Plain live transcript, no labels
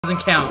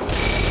Doesn't count.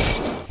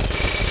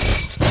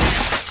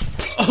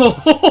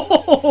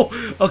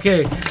 Oh,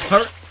 okay.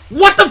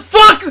 What the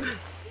fuck?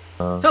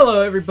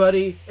 Hello,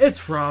 everybody.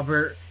 It's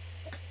Robert,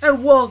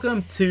 and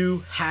welcome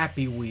to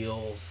Happy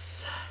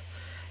Wheels.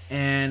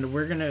 And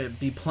we're gonna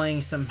be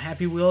playing some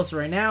Happy Wheels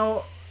right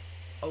now.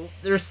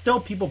 There's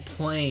still people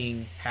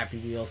playing Happy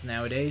Wheels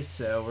nowadays,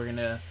 so we're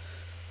gonna,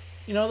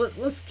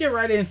 let's get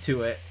right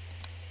into it.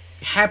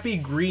 Happy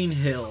Green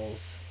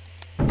Hills.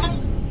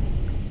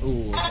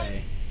 Ooh,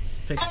 okay.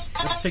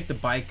 Let's pick the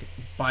bike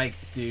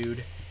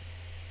dude.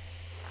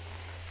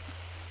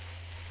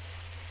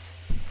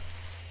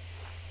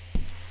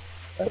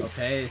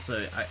 Okay,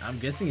 so I'm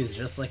guessing it's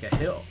just like a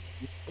hill.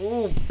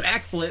 Ooh,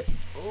 backflip.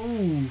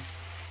 Ooh.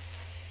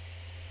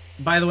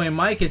 By the way,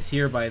 Mike is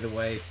here, by the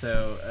way,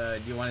 so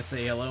do you want to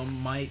say hello,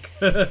 Mike?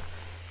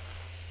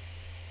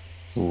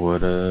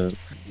 What up?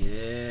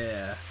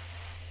 Yeah.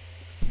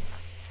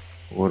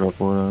 What up,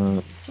 what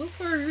up? So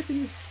far,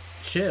 everything's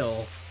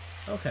chill.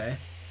 Okay.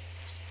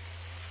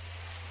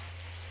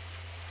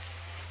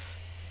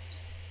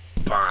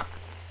 Bop.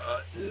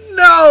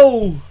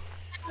 No!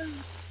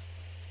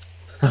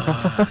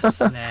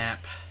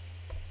 Snap.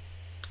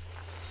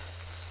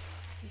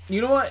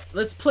 You know what?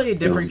 Let's play a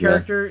different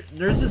character.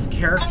 There's this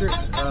character.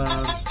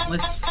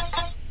 Where's...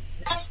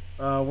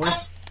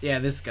 Yeah,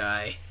 this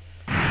guy.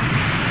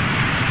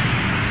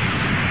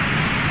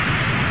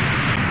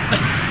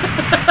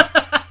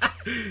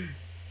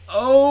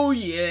 Oh,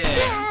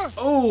 yeah.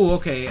 Oh,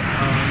 okay.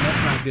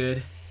 That's not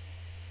good.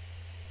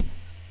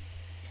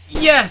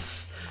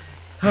 Yes!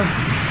 The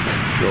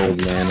old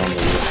man on the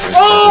list.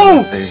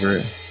 Oh!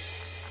 Favorite.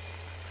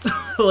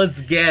 Let's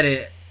get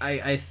it.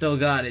 I still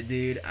got it,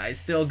 dude. I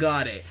still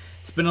got it.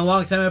 It's been a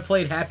long time I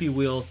played Happy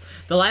Wheels.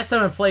 The last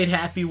time I played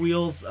Happy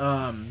Wheels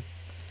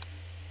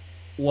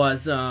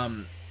was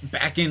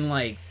back in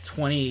like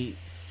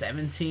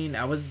 2017.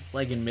 I was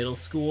like in middle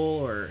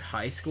school or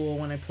high school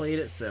when I played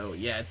it, so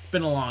yeah, it's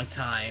been a long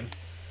time.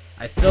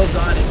 I still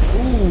got it.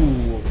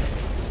 Ooh.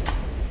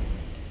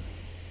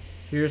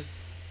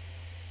 Here's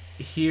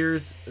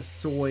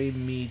soy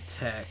me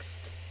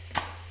text.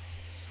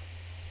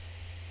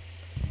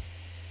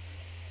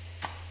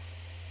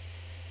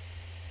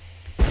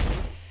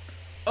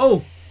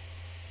 Oh!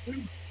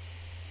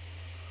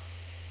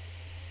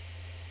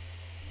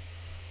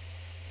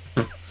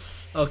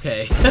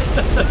 Okay.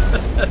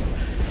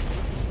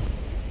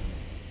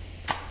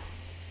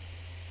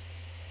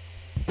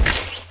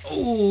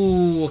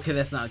 Ooh, okay,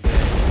 that's not good.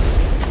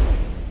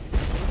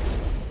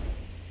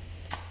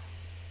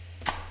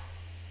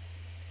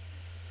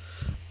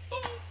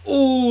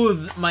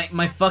 Ooh,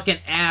 my fucking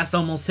ass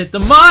almost hit the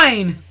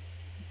mine!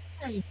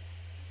 Did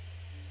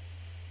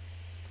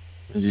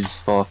you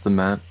just fall off the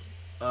map?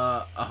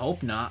 I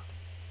hope not.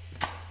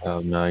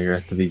 Oh no, you're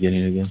at the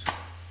beginning again.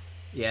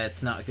 Yeah,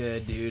 it's not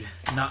good, dude.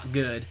 Not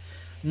good.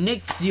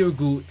 Nicht sehr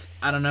gut.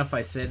 I don't know if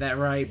I said that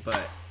right, but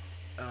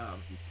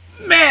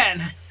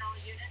man!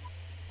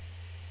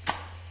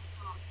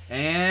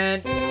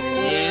 And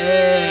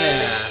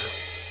yeah!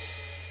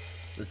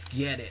 Let's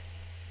get it.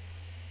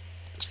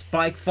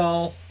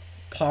 Spikefall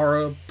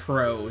Para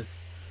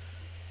Pros.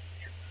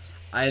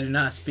 I do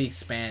not speak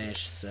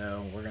Spanish,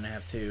 so we're gonna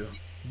have to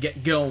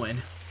get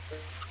going.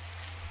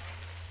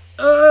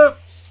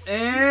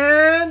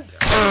 And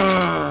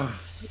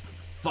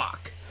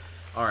fuck.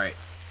 Alright,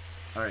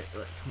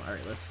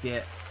 let's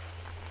get...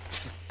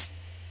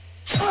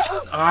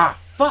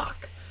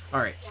 fuck!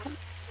 Alright.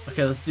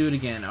 Okay, let's do it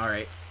again,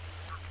 alright.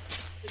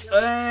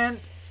 And...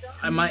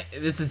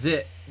 This is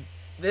it.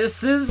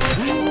 This is...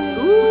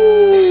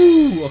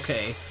 Ooh!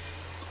 Okay.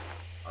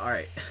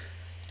 Alright.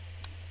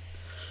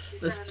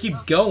 Let's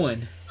keep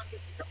going.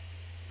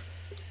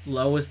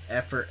 Lowest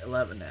effort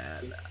 11.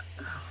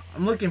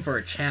 I'm looking for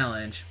a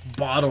challenge.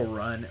 Bottle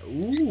run.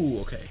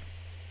 Ooh, okay.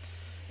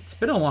 It's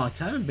been a long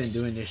time I've been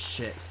doing this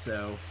shit,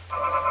 so...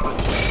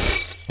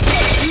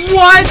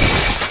 What?!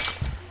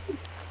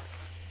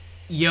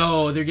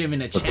 Yo, they're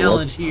giving a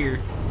challenge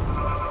here.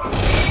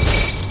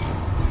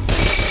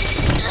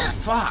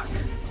 Fuck.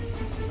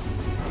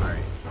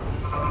 Alright.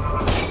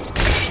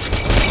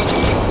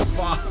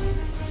 Fuck.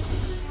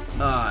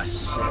 Ah,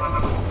 shit.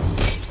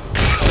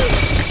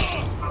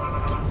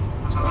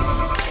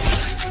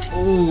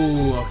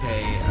 Ooh,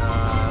 okay,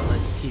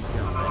 let's keep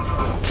going.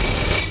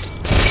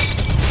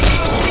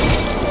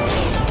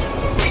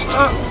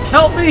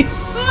 Help me!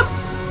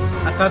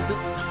 I thought the...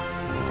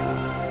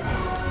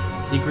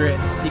 Secret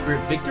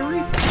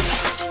victory?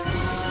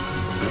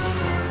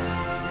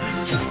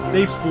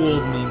 They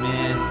fooled me,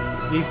 man.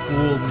 They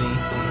fooled me.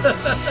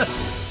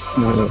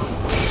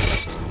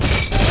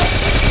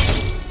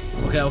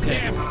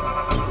 Okay.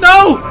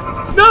 No!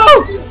 No!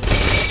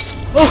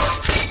 Oh!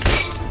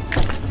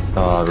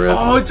 Oh, really?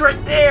 Oh, it's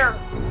right there!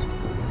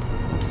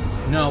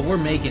 No, we're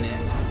making it.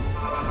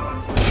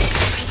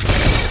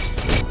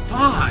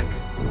 Fuck!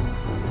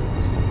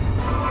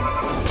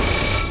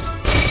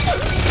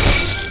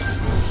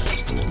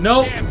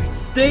 No,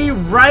 stay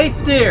right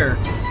there!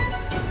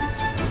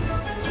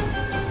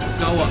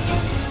 Go up.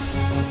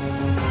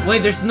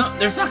 Wait, there's not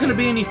gonna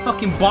be any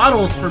fucking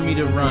bottles for me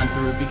to run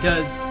through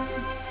because,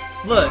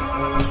 look.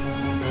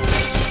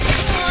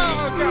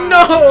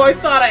 No, I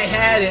thought I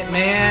had it,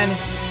 man.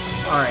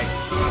 All right.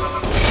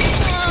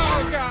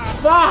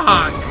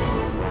 Fuck.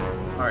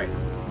 All right.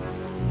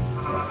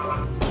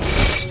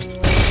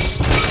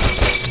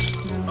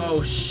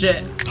 Oh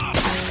shit.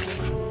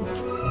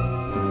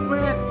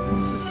 Man,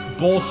 this is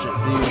bullshit,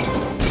 dude.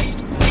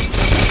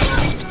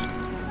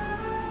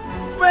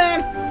 Man.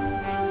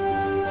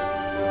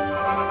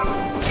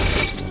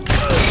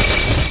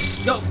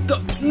 Go, go.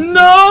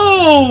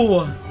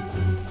 No!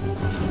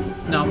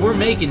 No, we're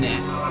making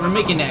that. We're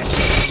making that shit.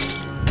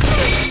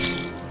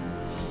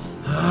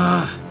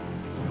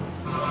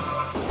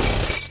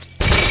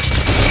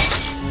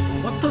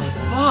 What the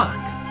fuck?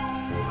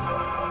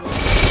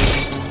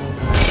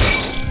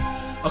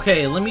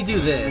 Okay, let me do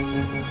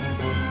this.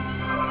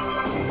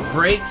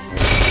 Brakes.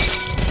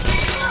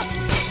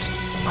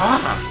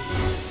 Ah!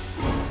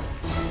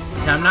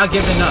 Okay, I'm not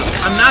giving up.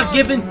 I'm not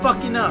giving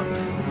fucking up.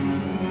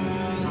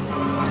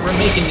 We're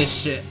making this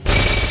shit.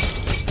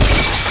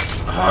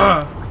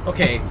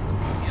 Okay.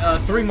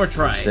 3 more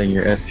tries. Saying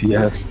your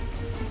FPS.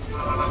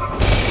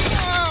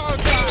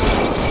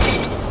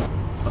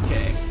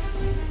 Okay.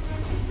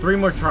 3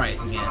 more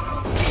tries again.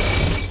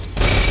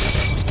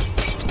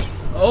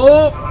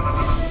 Oh!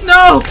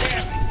 No!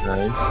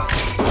 Nice.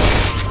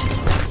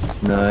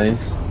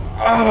 Nice.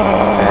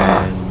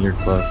 And you're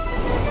close.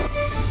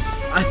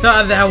 I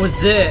thought that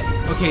was it.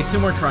 Okay, 2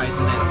 more tries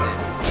and that's it.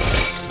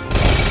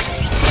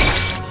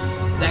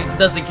 That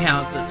doesn't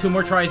count, so 2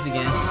 more tries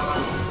again.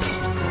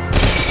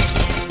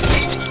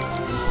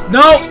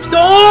 No!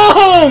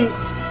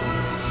 Don't!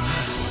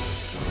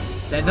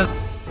 That doesn't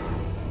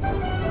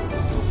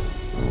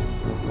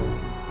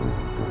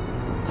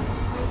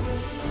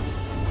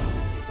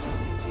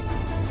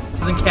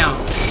count.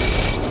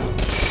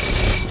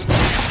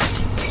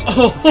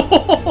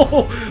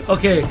 Oh!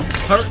 Okay.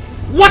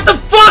 What the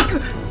fuck?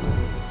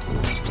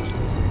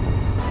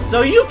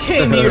 So you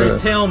came here to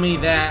tell me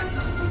that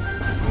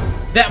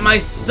my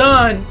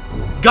son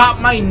got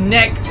my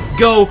neck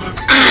go.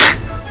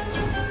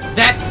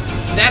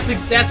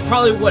 That's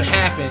probably what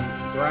happened,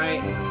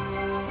 right?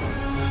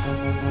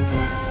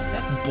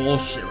 That's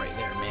bullshit right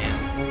there,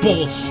 man.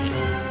 Bullshit.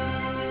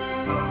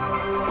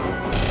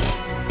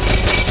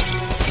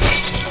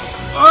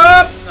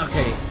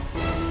 Okay.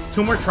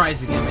 2 more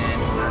tries again, man.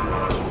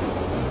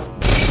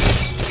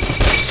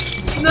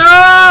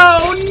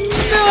 No!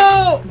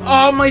 No!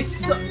 Oh, my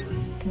son.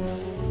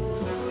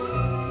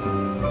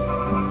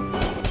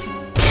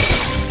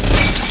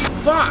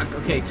 Fuck!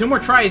 Okay, 2 more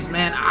tries,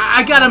 man.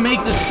 I gotta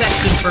make this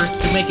section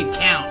first to make it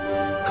count.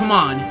 Come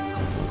on.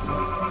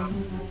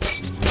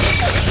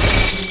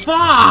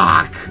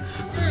 Fuck!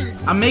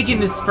 I'm making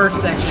this first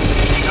section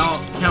and I'll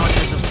count it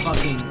as a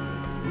fucking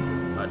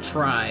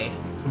try.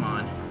 Come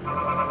on.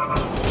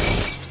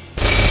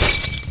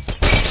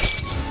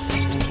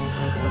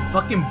 The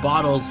fucking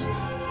bottles.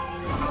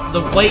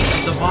 The weight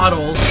of the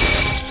bottles.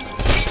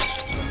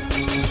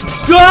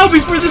 Go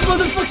before this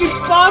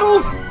motherfucking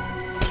bottles!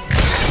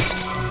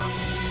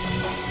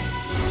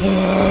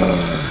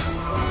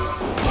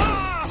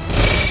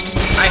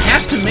 I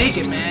have to make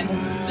it, man.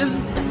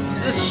 This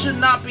should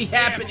not be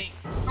happening.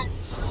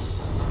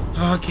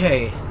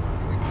 Okay.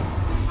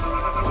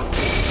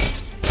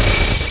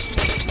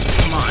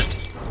 Come on.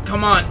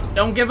 Come on.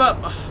 Don't give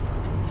up.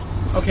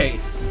 Okay.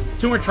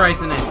 2 more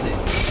tries and that's it.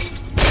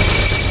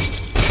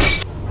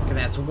 Okay,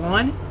 that's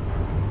 1.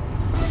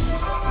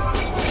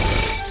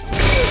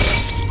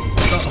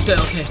 Oh, okay,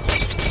 okay.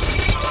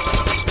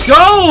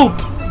 Go!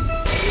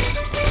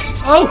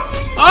 Oh!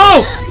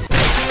 Oh!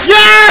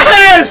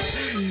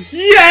 Yes!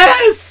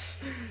 Yes!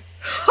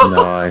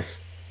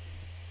 Nice.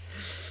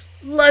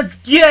 Let's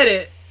get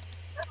it!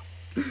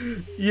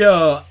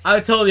 Yo, I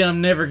told you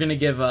I'm never gonna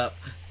give up.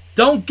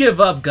 Don't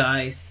give up,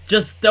 guys.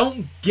 Just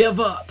don't give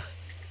up.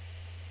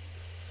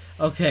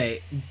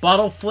 Okay,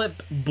 bottle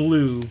flip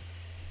blue.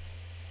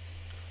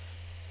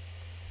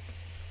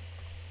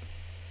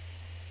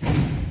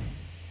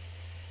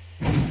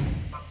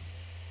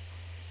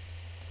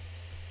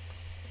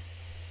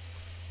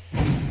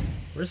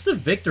 Where's the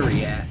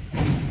victory at?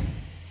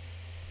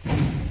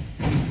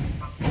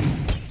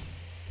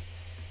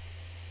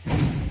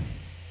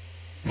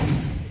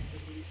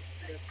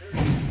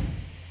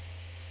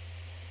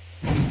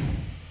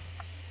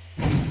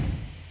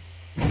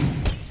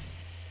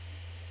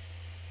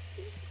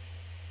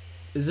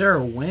 Is there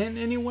a win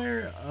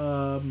anywhere?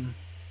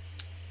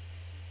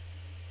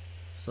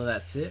 So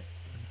that's it.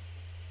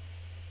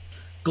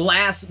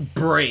 Glass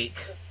break.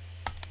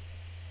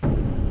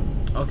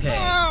 Okay.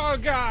 Oh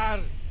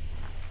God.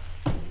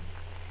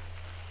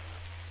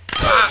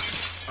 Ah!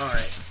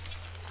 Alright.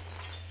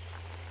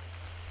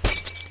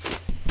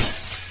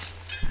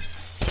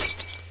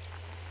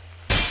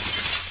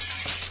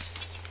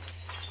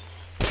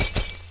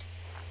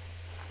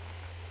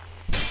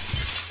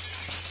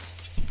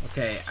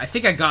 Okay, I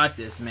think I got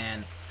this,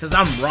 man. Because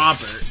I'm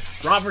Robert.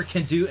 Robert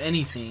can do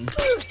anything.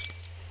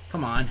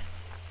 Come on.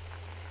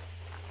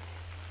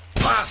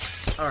 Ah!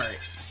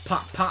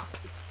 Pop, pop.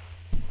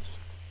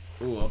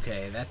 Ooh,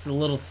 okay, that's a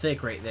little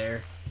thick right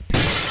there.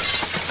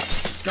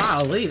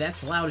 Golly,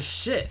 that's loud as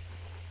shit.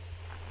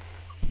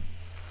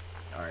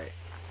 Alright.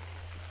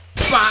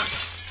 Pop!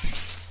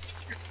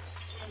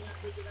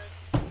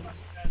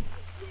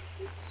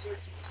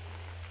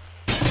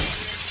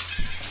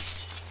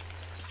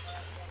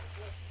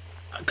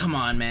 Come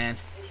on, man.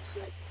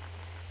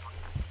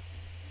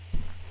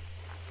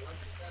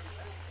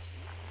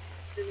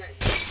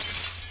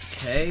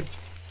 Okay,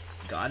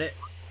 got it.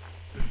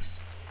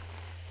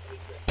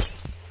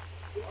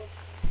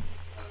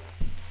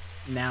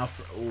 Now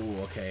for ooh,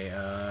 okay.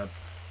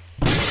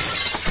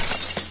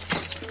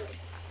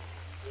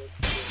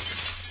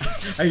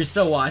 Are you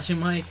still watching,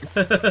 Mike?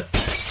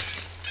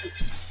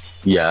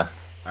 Yeah.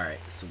 All right,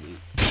 sweet.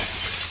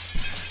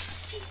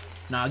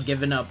 Not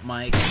giving up,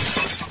 Mike.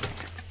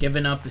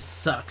 Giving up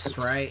sucks,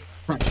 right?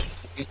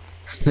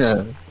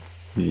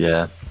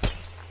 Yeah,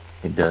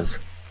 it does.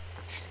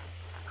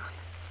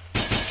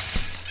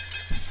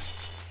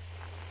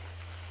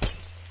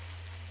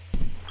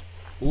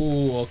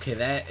 Ooh, okay,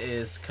 that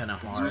is kind of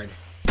hard.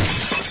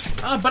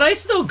 But I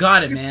still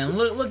got it, man.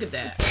 Look at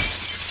that.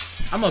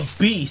 I'm a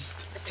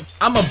beast.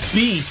 I'm a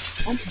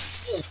beast.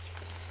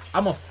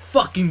 I'm a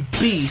fucking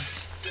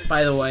beast.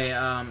 By the way,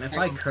 if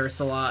I curse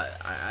a lot,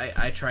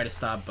 I try to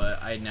stop,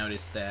 but I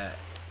noticed that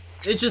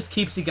it just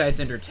keeps you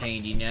guys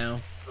entertained, you know?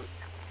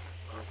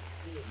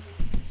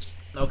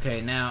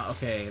 Okay, now,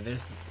 okay,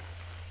 there's...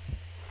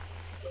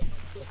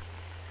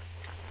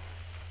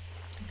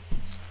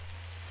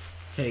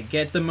 Okay,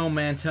 get the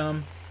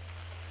momentum.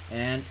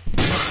 And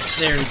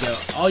there you go.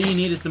 All you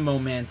need is the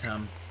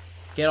momentum.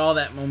 Get all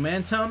that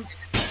momentum.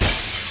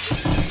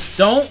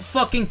 Don't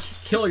fucking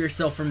kill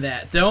yourself from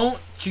that. Don't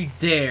you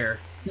dare.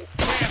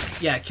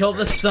 Yeah, kill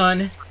the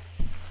sun.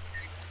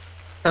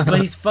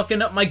 But he's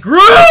fucking up my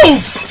groove!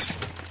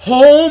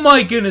 Oh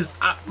my goodness.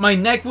 My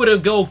neck would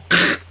have go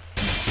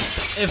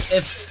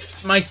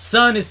if my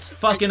son is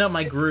fucking up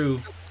my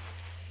groove.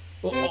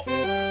 Oh.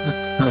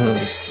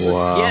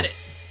 Wow. Get it.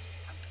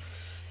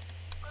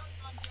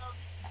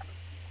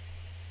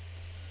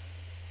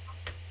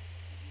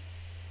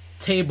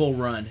 Table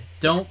run.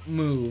 Don't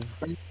move.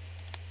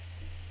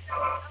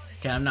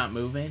 Okay, I'm not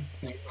moving.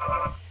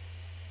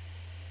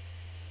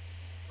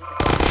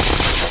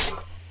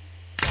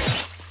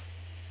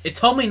 It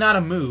told me not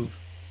to move.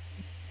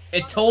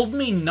 It told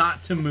me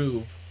not to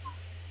move.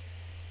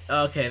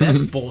 Okay,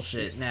 that's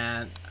bullshit.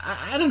 Nah,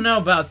 I don't know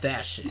about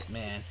that shit,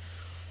 man.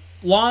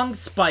 Long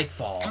spike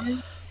fall.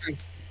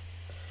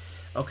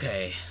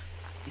 Okay.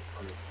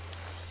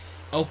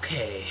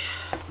 Okay.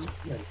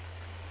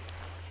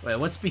 Wait,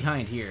 what's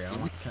behind here?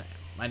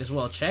 Might as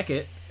well check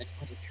it.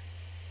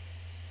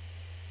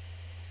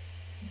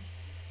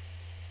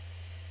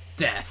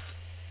 Death.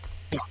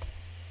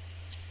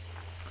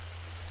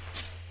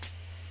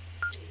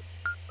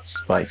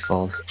 Spike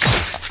falls.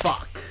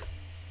 Fuck.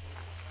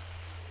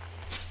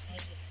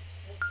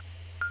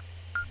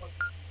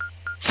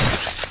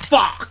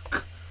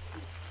 Fuck.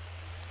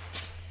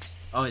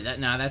 Oh,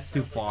 that's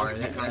too far.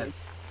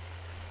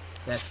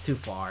 That's too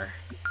far.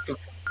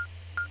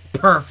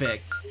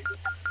 Perfect.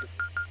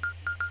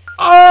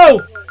 Oh!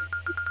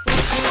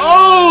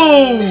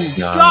 Oh! Nice.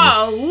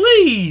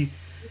 Golly!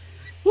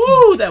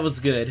 Woo, that was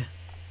good.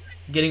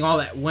 Getting all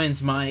that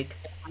wins, Mike.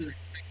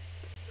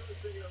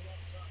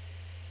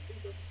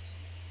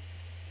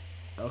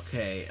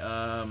 Okay,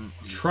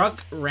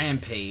 Truck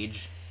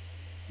Rampage.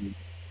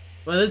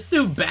 Well, let's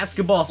do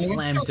Basketball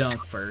Slam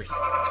Dunk first.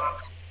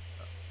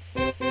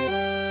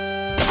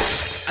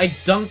 I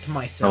dunked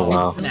myself. Oh,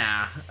 wow.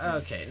 Nah.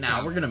 Okay,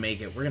 nah, we're gonna make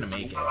it. We're gonna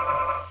make it.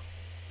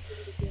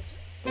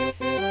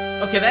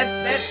 Okay,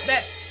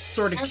 that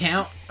sort of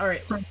count.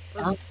 Alright,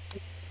 let's...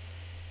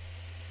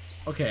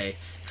 Okay,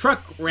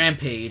 Truck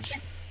Rampage.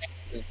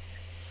 Okay,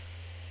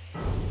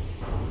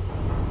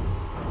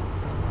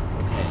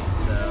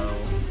 so...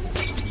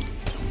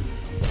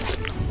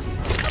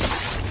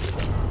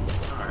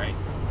 Alright.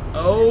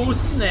 Oh,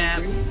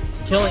 snap!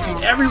 Killing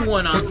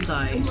everyone on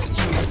sight.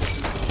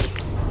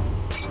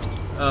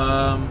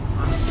 I'm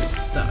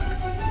stuck.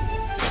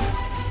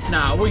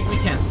 Nah, we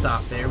can't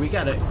stop there. We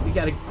gotta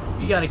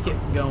keep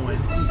going.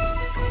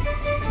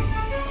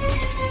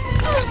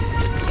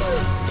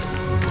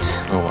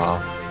 Oh wow.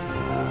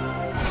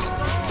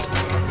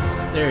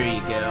 There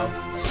you go.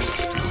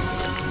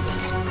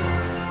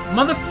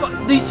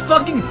 Motherfucker, these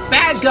fucking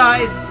fat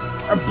guys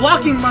are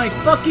blocking my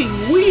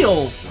fucking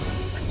wheels.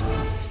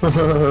 Alright,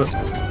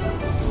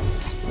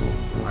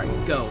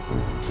 go.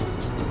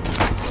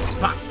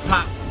 Pop,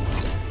 pop.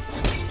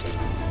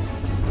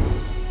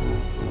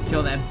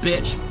 Kill that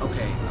bitch.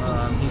 Okay,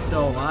 he's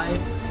still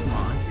alive? Come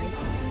on.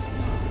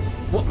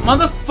 What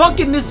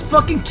motherfucking this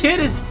fucking kid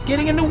is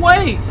getting in the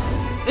way!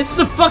 It's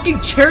the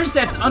fucking chairs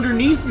that's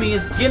underneath me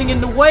is getting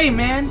in the way,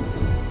 man!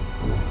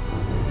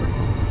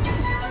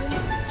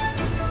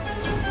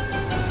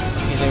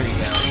 Okay, there you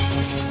go.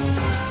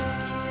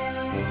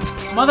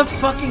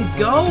 Motherfucking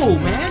go,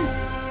 man!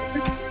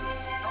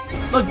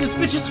 Look, this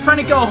bitch is trying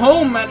to go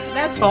home,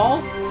 that's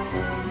all.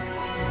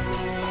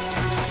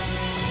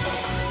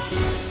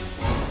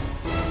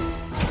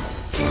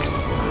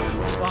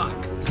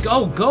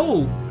 go,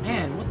 go!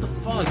 Man, what the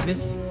fuck?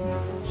 This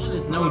shit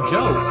is no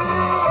joke.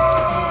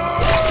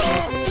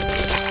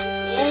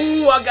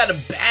 Oh, I got a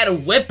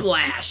bad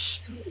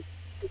whiplash.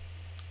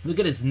 Look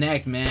at his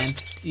neck, man.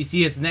 You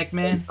see his neck,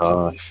 man?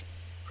 Gosh.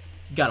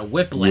 Got a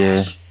whiplash.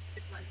 Yeah.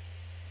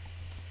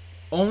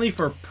 Only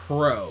for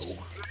pro.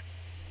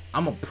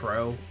 I'm a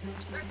pro.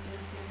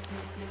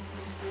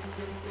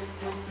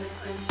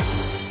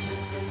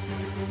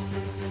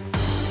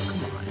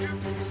 Come on.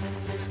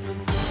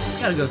 Just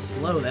gotta go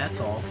slow, that's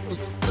all.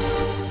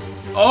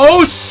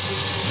 Oh,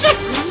 shit!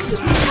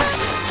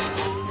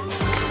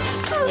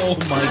 Oh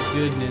my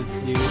goodness,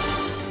 dude.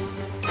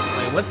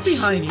 Wait, what's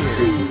behind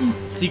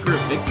here? Secret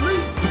victory?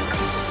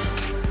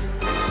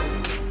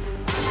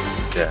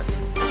 Death.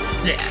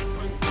 Death.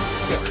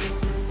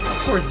 Of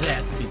course it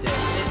has to be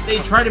death. They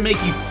try to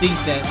make you think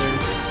that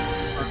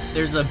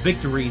there's a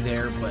victory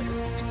there, but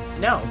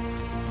no.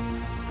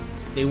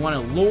 They want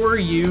to lure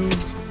you.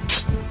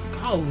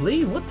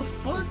 Golly, what the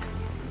fuck?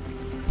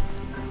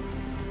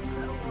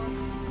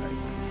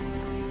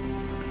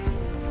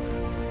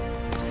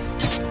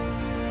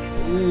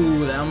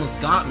 Ooh, that almost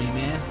got me,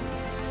 man.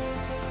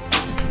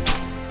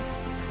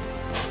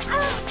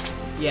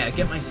 Yeah,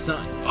 get my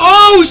son.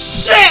 Oh,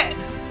 shit!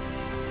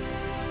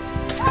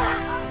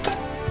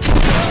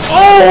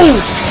 Oh!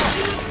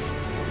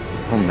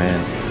 Oh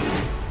man.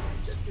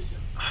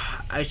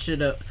 I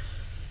should have.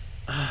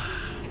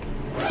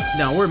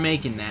 No, we're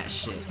making that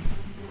shit.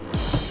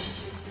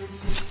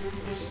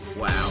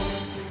 Wow.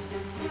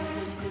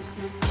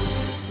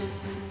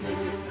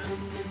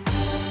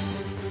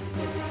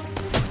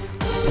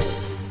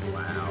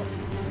 Wow.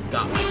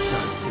 Got my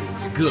son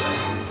too. Good.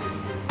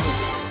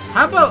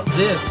 How about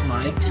this,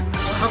 Mike?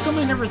 How come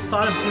I never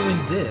thought of doing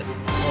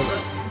this? Hold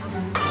up.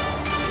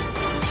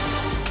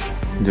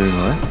 Doing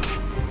what?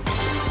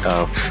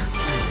 Oh.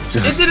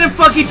 It didn't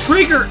fucking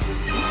trigger!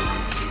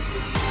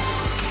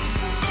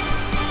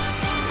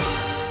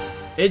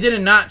 It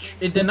did not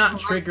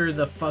trigger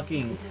the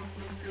fucking...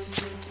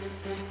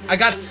 I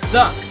got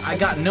stuck. I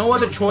got no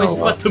other choice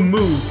but to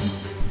move.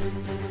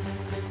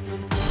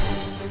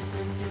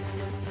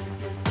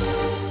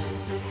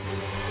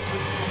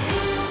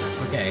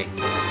 Okay.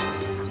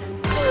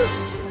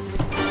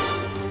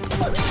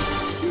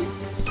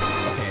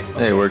 Okay.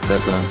 Hey, it worked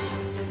that time.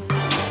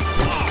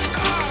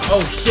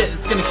 Oh shit,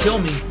 it's gonna kill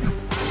me.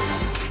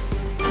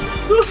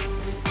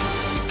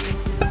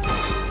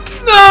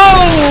 No!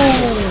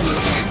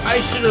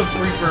 I should have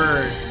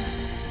reversed.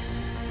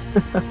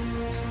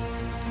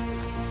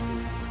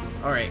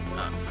 Alright,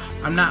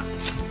 I'm not...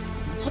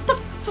 What the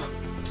fuck?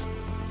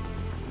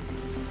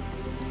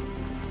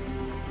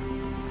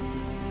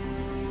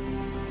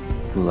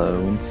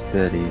 Low and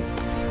steady.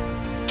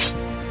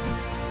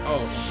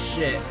 Oh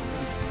shit.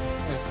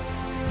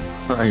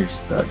 Oh, you're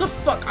stuck. What the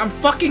fuck? I'm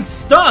fucking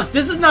stuck!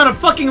 This is not a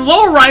fucking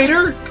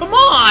lowrider! Come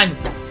on!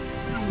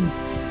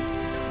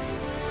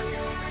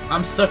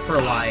 I'm stuck for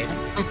life.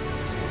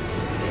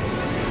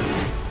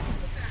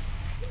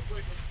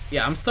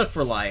 Yeah, I'm stuck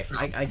for life.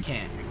 I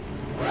can't.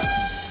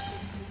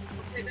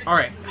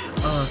 Alright.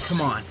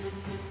 Come on.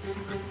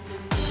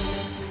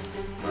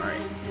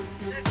 Alright.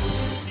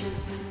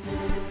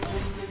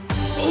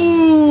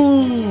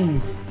 Ooh!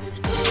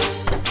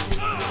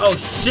 Oh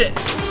shit!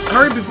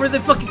 Hurry before they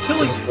fucking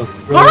kill you!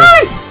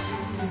 Hurry!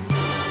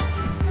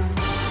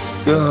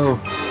 Go!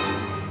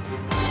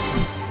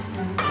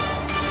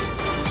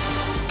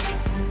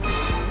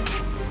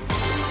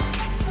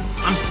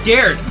 I'm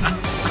scared!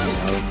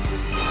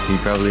 You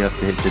probably have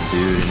to hit the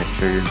dude and it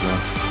triggers them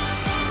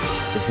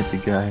to hit the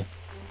guy.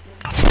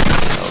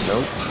 Oh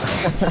nope.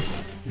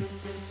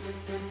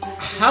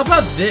 How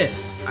about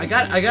this? I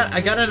got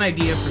an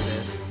idea for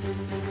this.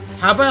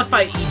 How about if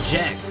I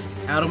eject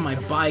out of my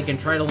bike and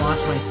try to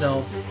launch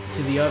myself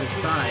to the other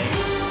side?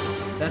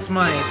 That's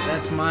my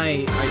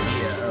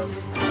idea of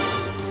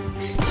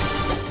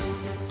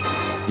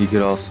this. You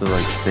could also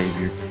like save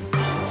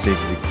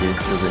the kid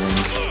for the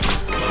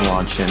end.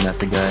 Launch him at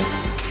the guy.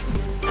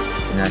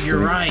 And You're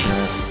right.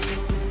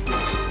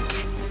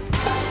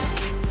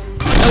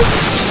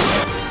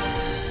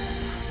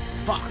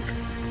 Fuck.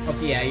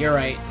 Okay, yeah, you're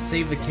right.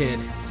 Save the kid.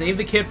 Save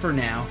the kid for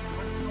now.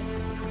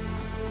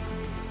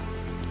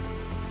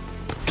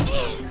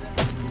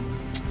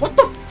 What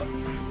the fuck?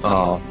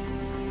 Oh.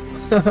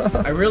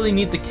 I really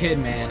need the kid,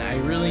 man. I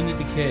really need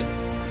the kid.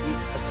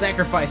 A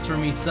sacrifice for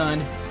me,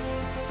 son.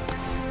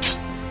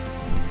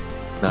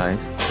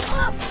 Nice.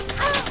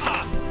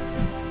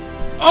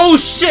 Oh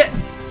shit!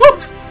 Woo!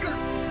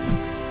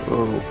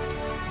 Whoa.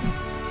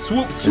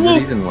 Swoop, Is swoop!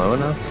 it even low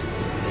enough?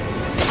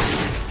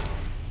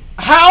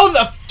 How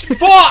the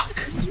fuck?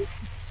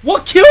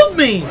 What killed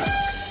me?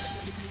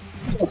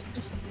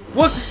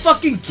 What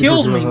fucking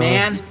killed me,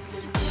 man?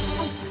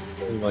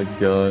 Oh my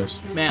gosh.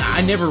 Man,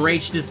 I never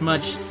raged this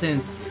much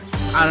since,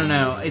 I don't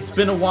know, it's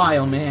been a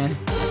while, man.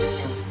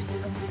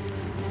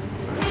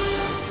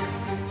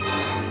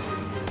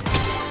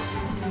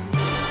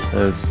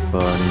 That was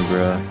funny,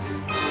 bruh.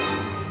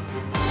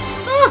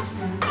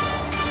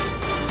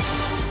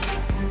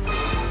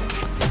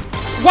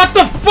 What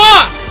the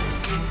fuck?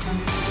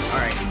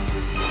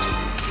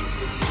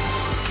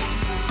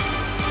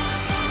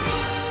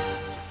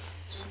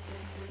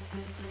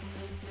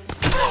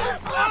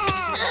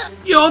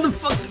 Yo, the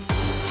fuck.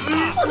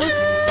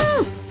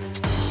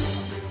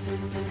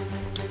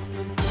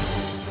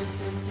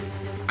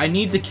 I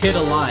need the kid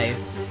alive.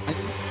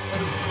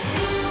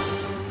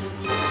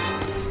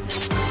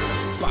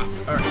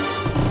 Alright.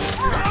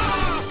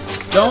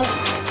 Don't.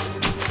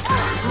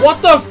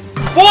 What the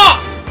fuck?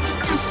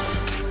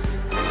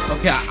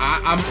 Okay,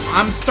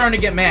 I'm starting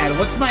to get mad.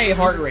 What's my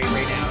heart rate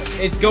right now?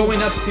 It's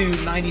going up to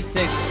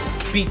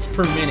 96 beats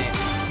per minute.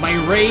 My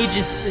rage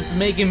is it's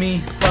making me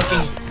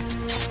fucking.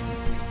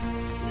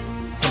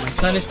 Okay, my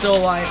son is still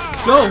alive.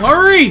 Go,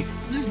 hurry!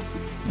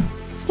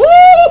 Woo!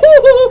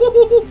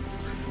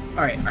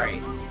 Alright,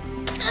 alright.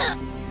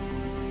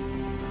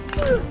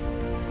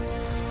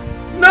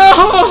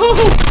 No!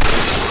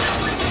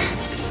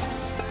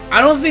 I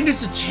don't think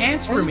there's a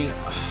chance for me.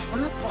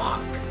 Oh,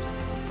 fuck.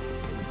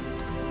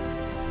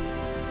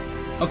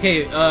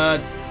 Okay,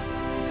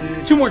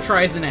 2 more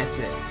tries and that's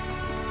it.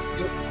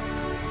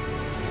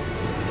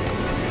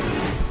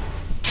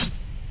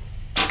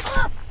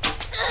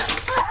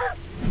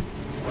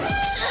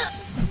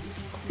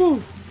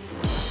 Whew.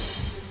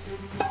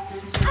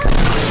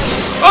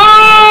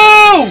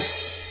 Oh!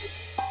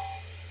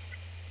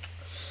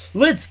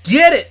 Let's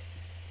get it!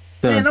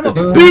 Man, I'm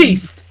a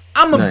beast!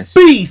 I'm a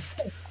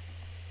beast!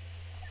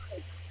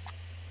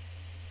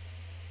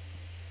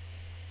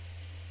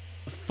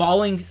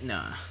 Falling...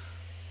 Nah.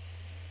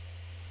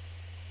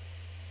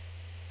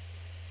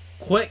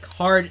 Quick,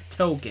 hard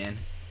token.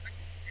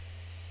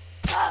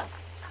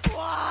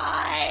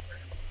 Why?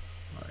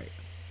 Alright.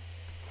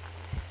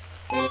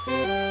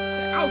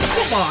 Oh,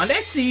 come on!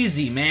 That's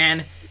easy,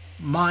 man!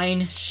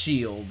 Mine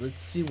shield.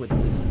 Let's see what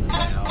this is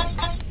about.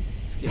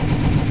 Let's get...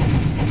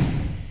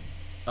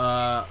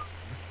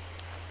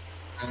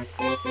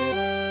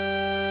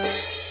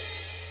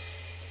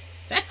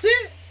 That's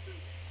it?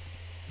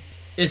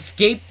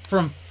 Escape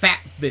from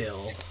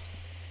Fatville.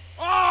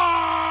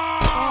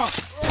 Oh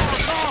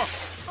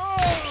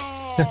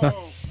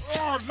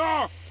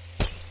no!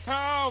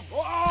 Help!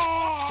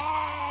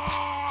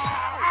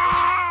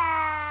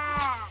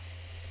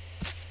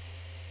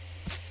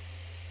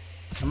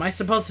 Am I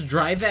supposed to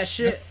drive that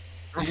shit?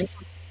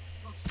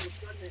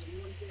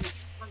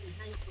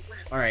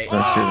 Alright.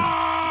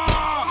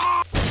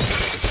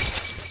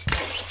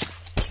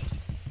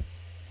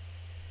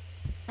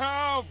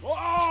 Help!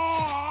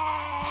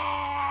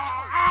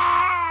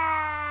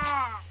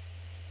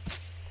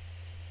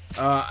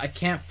 I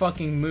can't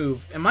fucking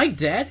move. Am I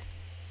dead?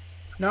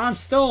 No, I'm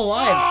still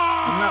alive.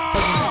 I'm not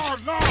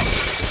fucking...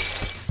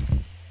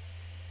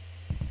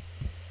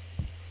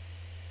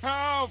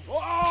 Help!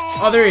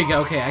 Oh, there you go.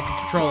 Okay, I can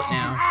control it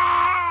now.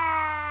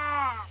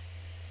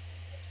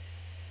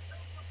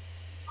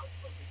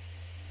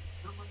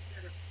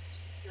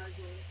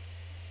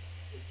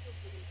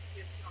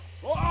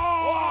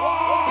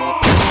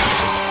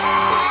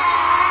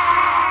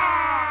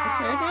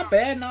 Okay, not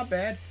bad, not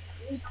bad.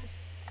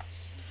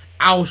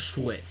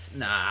 Auschwitz.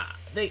 Nah,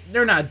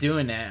 they're not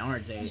doing that,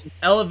 aren't they?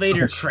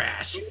 Elevator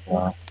crash.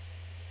 Wow.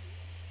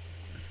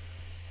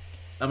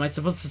 Am I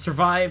supposed to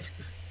survive?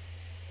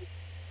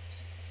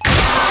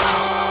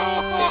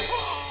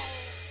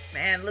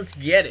 Man, let's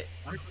get it.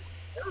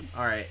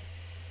 Alright.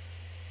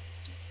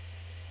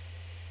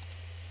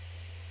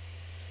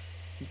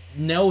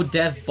 No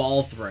death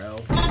ball throw.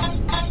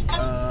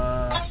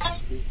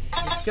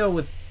 Let's go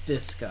with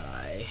this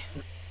guy.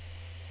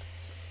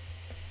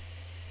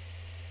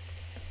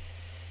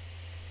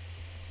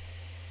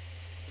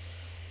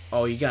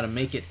 Oh, you gotta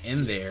make it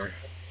in there.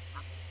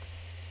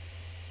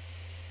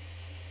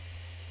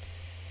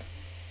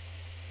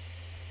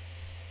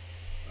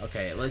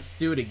 Okay, let's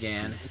do it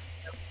again.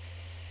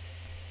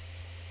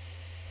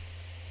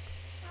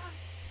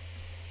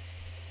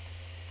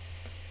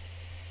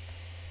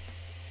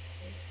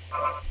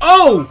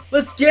 Oh!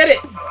 Let's get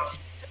it!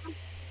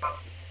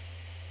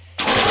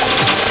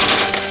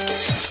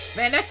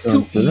 Man, that's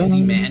too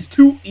easy, man.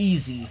 Too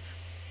easy.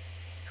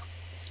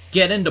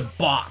 Get in the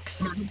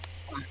box.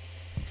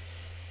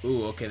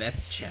 Ooh, okay,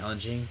 that's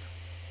challenging.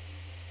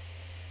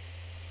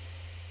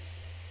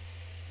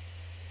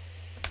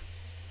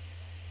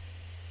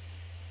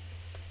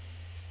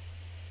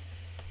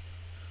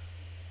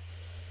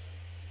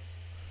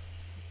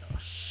 Oh,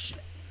 shit.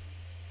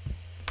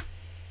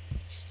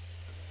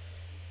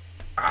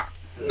 Ah,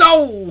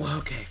 no!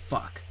 Okay,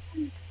 fuck.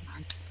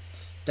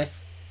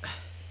 That's...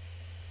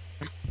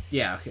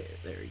 Yeah, okay,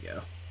 there we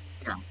go.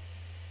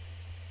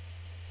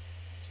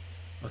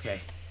 Okay,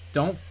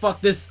 don't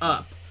fuck this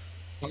up.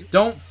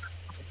 Don't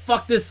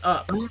fuck this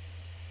up. No!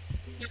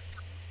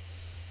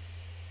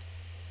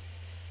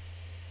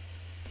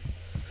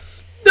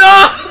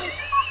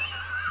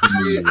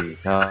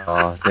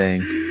 Oh,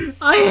 dang.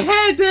 I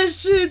had that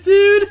shit,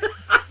 dude.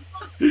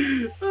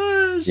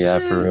 Oh, shit. Yeah,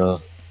 for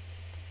real.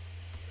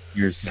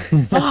 Yours.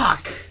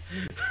 Fuck.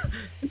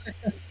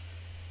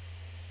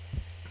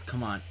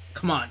 Come on.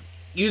 Come on.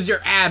 Use your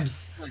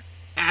abs.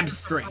 Ab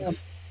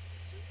strength.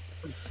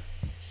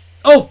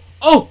 Oh!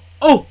 Oh!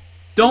 Oh!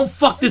 Don't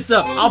fuck this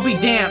up. I'll be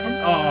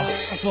damned. Oh,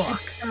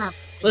 fuck.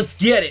 Let's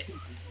get it.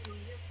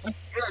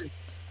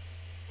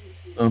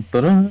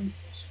 Dun-dun-dun.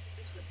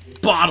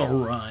 Bottle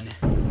run.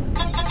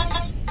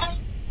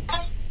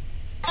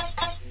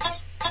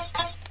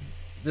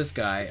 This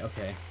guy,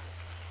 okay.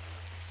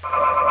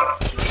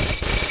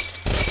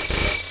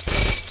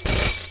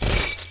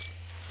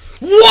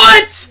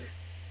 What?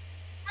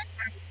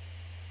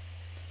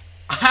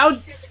 How?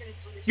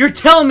 You're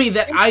telling me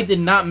that I did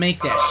not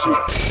make that shit?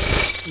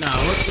 No,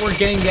 we're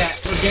getting that.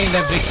 We're getting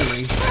that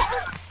victory.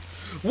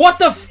 What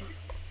the?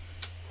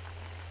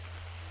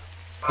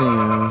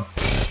 Yeah.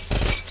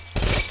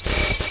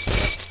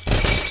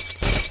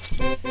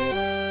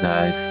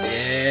 Nice.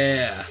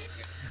 Yeah.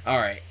 All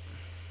right.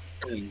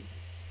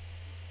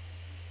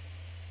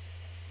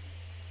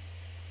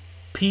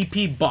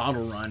 PP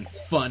bottle run,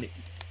 funny.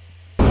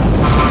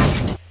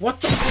 What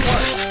the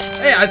fuck?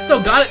 Hey, I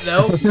still got it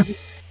though.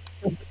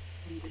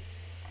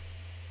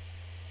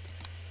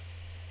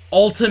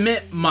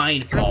 Ultimate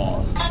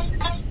Mindfall.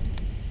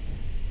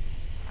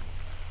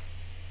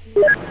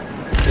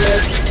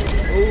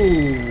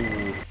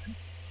 Ooh.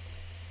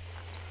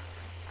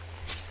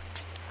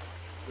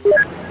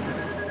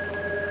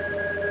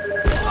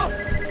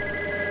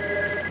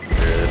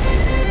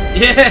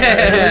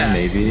 Yeah.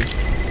 Maybe.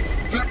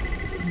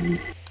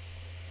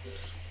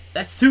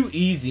 That's too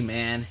easy,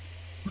 man.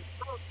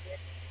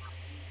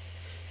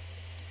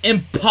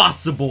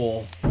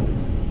 Impossible.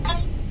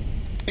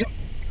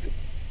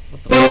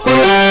 What the fuck?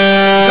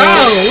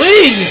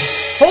 Golly!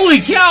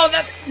 Holy cow!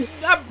 That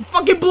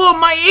fucking blew up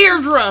my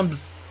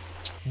eardrums.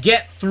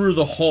 Get through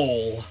the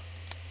hole.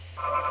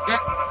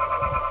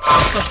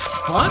 What the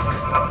fuck?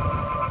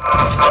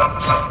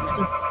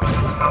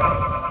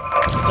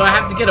 So I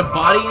have to get a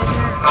body in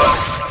here?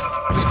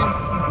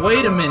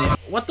 Wait a minute.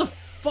 What the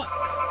fuck?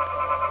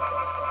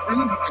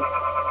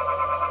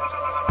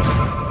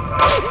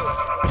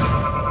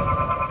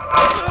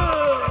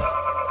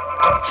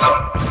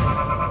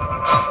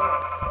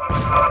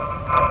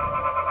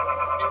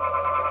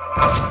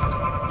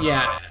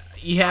 Yeah,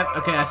 you have.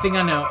 Okay, I think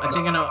I know.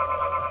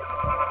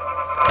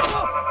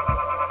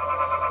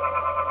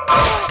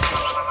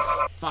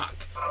 Fuck.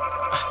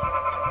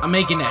 I'm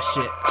making that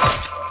shit.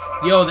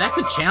 Yo, that's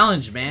a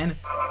challenge, man.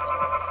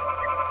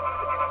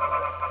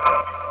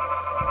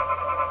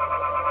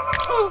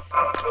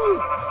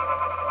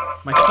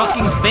 My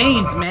fucking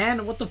veins,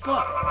 man. What the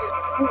fuck?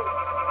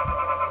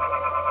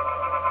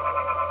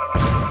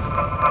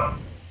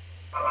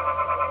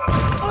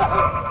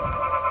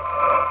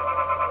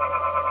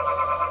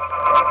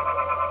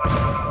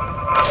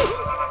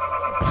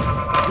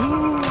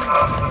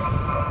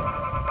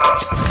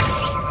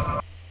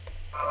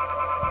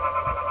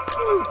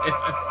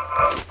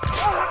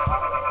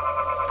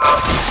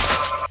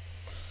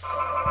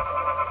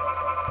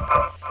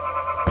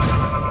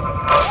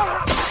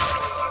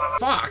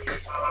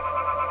 Fuck.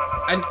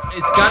 And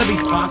it's gotta be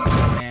possible,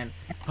 man.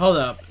 Hold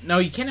up. No,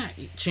 you cannot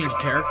change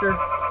character.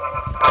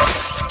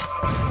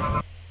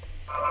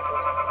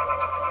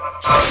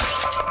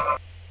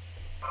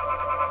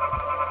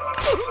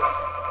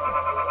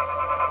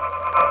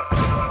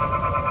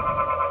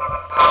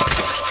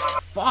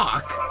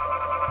 Fuck.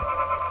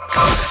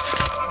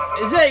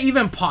 Is that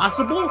even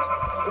possible?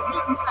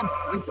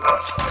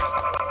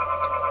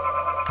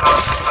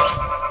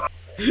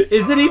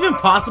 Is it even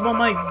possible,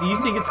 Mike? Do you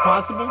think it's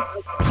possible?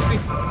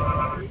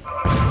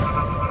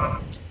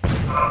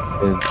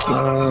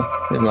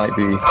 It might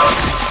be.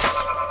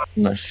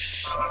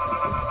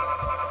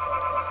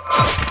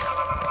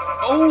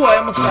 Oh, I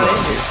almost got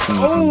injured.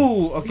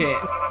 Oh, okay.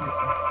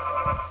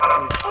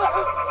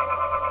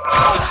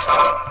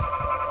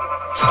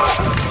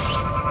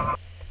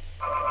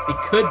 It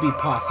could be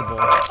possible.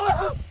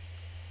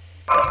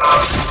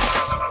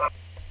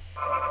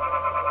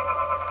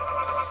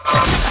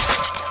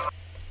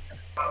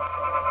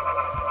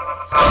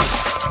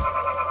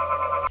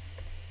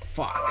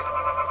 Fuck.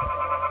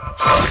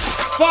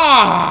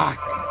 Fuck!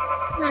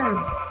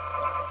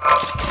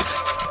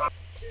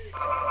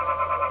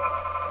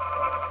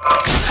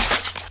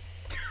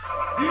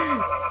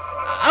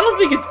 I don't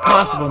think it's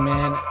possible,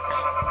 man.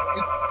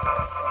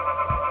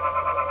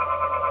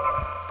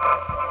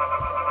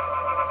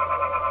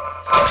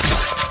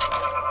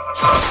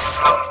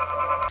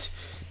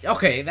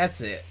 Okay,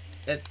 that's it.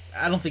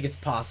 I don't think it's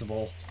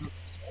possible.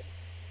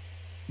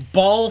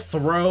 Ball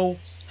throw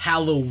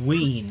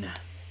Halloween.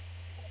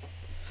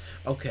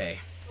 Okay.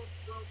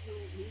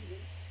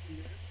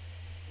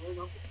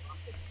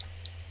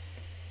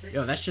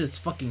 Yo, that shit is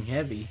fucking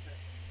heavy.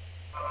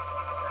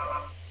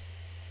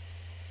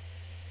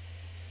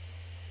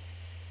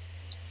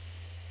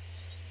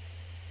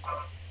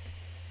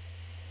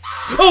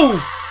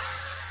 Oh!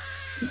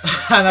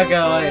 I'm not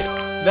gonna lie.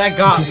 That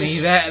got me.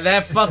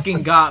 That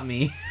fucking got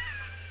me.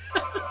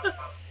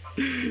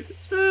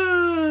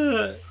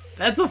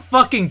 That's a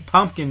fucking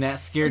pumpkin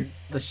that scared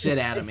the shit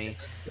out of me.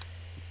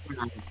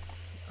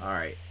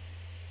 Alright.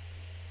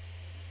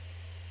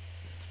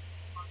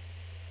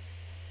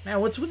 Man,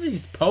 what's with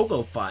these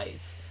pogo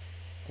fights?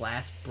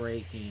 Glass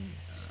breaking.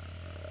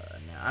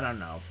 No, I don't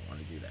know if I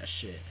want to do that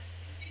shit.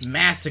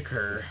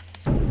 Massacre.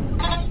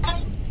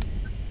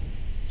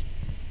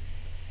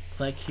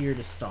 click here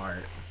to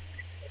start.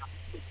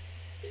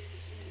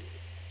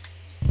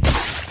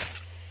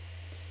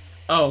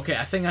 Oh, okay.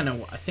 I think I know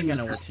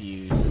what to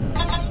use.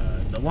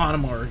 The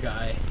lawnmower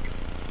guy.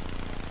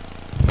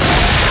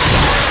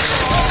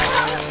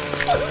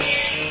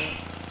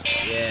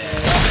 Yeah.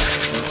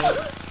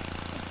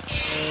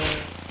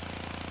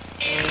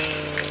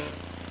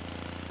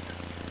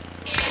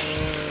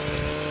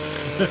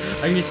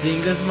 Are you seeing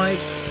this, Mike?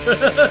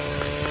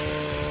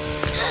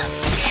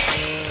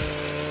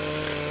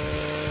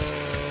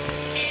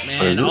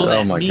 Man, all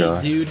that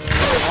meat, dude.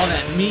 All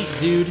that meat,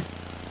 dude.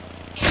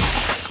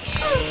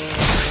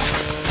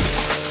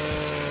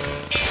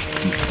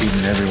 He's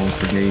feeding everyone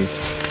for days.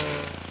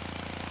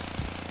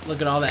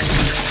 Look at all that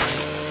meat.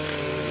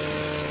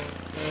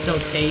 So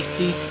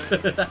tasty.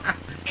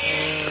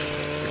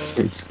 It's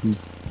tasty.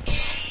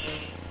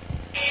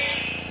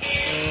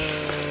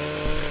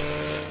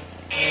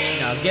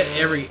 Now get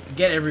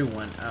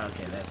everyone. Oh,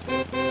 okay, that's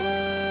it.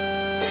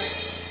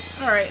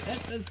 All right,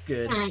 that's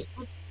good.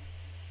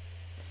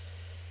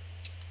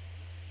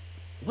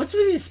 What's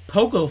with this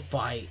pogo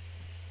fight?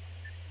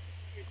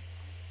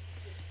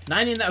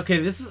 99. Okay,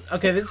 this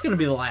is gonna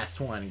be the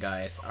last one,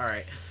 guys. All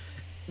right,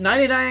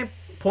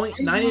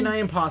 99.99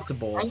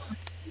 impossible.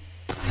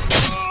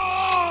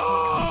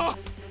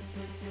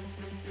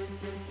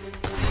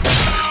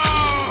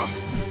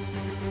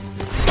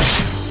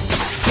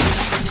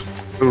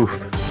 Oof.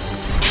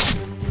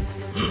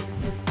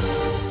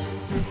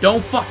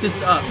 Don't fuck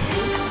this up.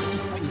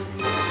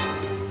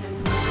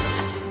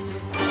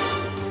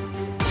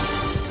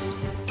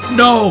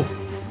 No!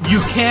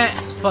 You can't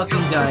fucking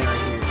die right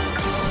here.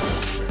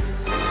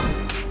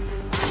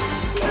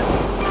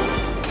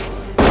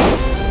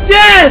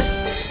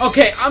 Yes!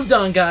 Okay, I'm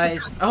done,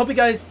 guys. I hope you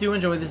guys do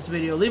enjoy this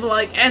video. Leave a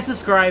like and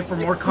subscribe for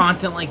more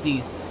content like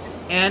these.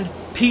 And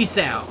peace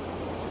out.